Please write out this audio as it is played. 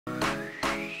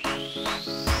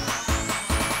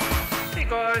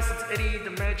Eddie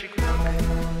the Magic Monk.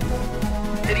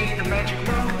 Eddie the Magic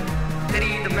Monk.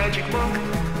 Eddie the Magic Monk.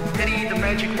 Eddie the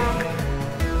Magic Monk.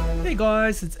 Hey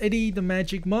guys, it's Eddie the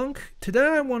Magic Monk. Today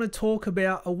I want to talk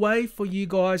about a way for you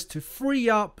guys to free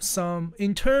up some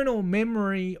internal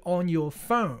memory on your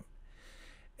phone.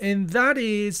 And that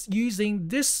is using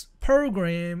this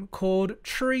program called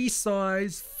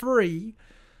Treesize free,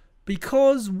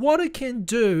 because what it can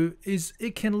do is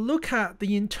it can look at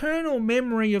the internal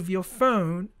memory of your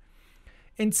phone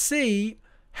and see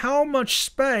how much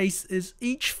space is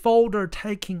each folder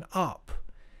taking up.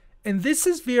 And this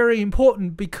is very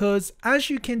important because, as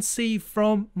you can see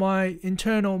from my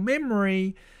internal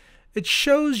memory, it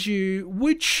shows you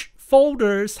which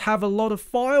folders have a lot of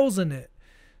files in it.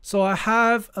 So I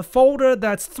have a folder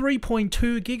that's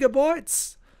 3.2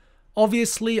 gigabytes.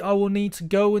 Obviously, I will need to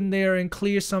go in there and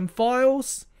clear some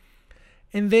files.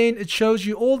 And then it shows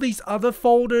you all these other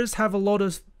folders have a lot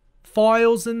of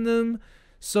files in them.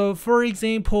 So for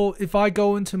example, if I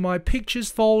go into my pictures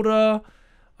folder,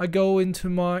 I go into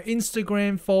my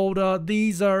Instagram folder,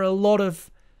 these are a lot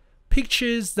of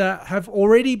pictures that have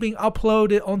already been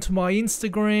uploaded onto my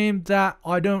Instagram that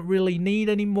I don't really need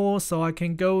anymore. So I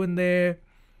can go in there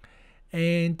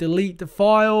and delete the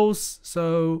files.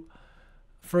 So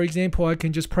for example, I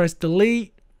can just press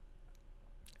delete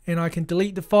and I can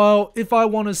delete the file. If I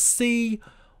want to see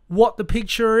what the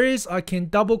picture is, I can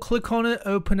double click on it,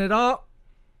 open it up,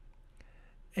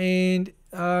 and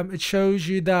it shows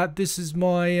you that this is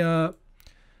my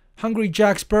Hungry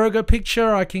Jack's burger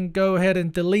picture. I can go ahead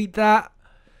and delete that.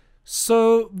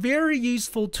 So very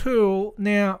useful tool.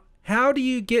 Now, how do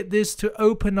you get this to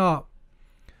open up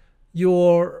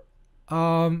your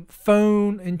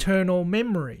phone internal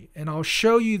memory? And I'll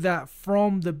show you that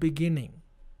from the beginning.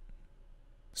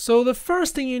 So the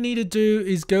first thing you need to do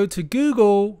is go to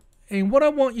Google, and what I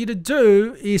want you to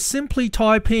do is simply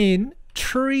type in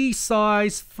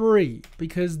Treesize free,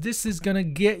 because this is going to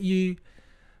get you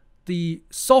the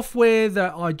software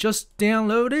that I just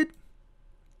downloaded.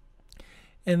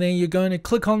 And then you're going to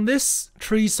click on this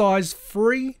Treesize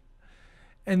free,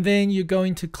 and then you're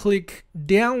going to click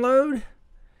download.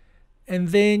 And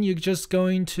then you're just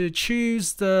going to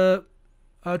choose the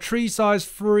Treesize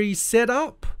free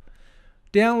setup,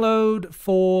 download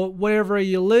for wherever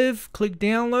you live, click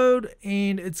download,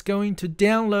 and it's going to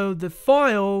download the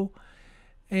file.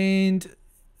 And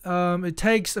it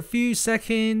takes a few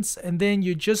seconds, and then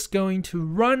you're just going to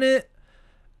run it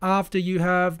after you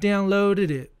have downloaded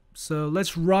it. So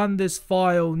let's run this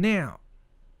file now.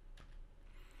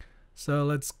 So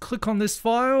let's click on this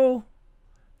file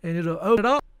and it'll open it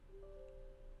up.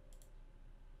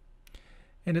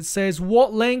 And it says,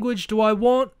 what language do I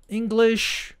want?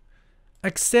 English.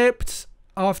 Accept.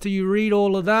 After you read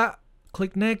all of that,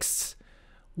 click next.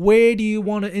 Where do you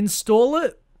want to install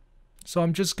it? So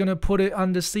I'm just going to put it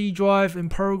under C drive and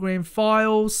program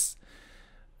files.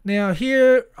 Now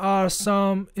here are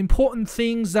some important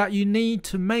things that you need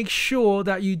to make sure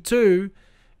that you do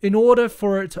in order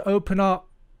for it to open up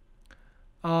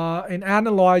and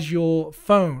analyze your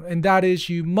phone. And that is,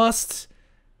 you must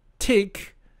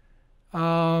tick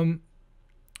add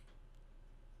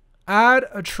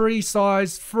a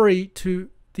Treesize free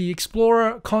to the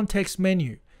Explorer context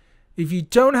menu. If you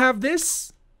don't have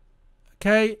this,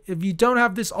 okay, if you don't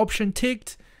have this option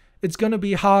ticked, it's going to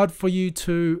be hard for you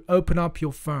to open up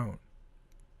your phone.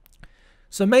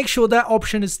 So make sure that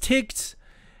option is ticked,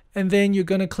 and then you're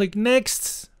going to click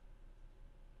next.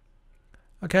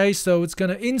 Okay, so it's going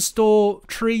to install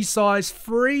Treesize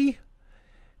free,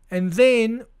 and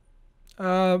then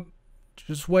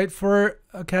just wait for it.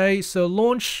 Okay, so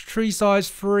launch Treesize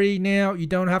free now. You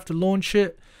don't have to launch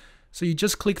it. So you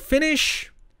just click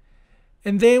finish.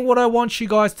 And then what I want you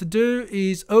guys to do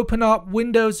is open up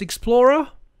Windows Explorer.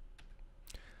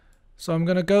 So I'm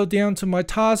going to go down to my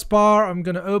taskbar. I'm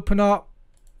going to open up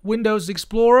Windows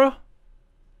Explorer.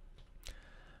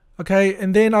 Okay,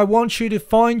 and then I want you to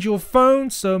find your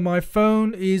phone. So my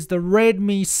phone is the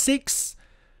Redmi 6.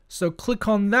 So click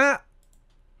on that.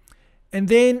 And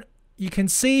then you can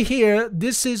see here,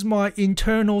 this is my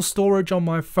internal storage on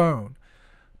my phone.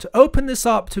 To open this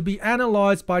up to be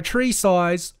analyzed by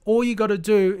Treesize, all you got to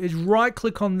do is right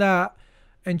click on that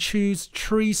and choose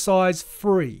Treesize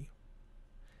free.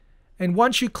 And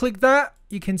once you click that,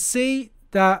 you can see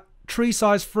that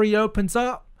Treesize free opens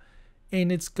up,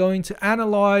 and it's going to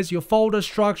analyze your folder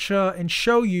structure and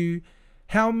show you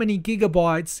how many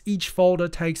gigabytes each folder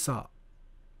takes up.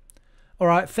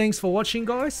 Alright, thanks for watching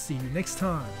guys. See you next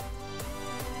time.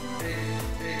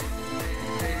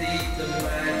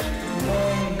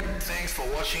 Thanks for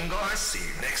watching guys. See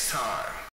you next time.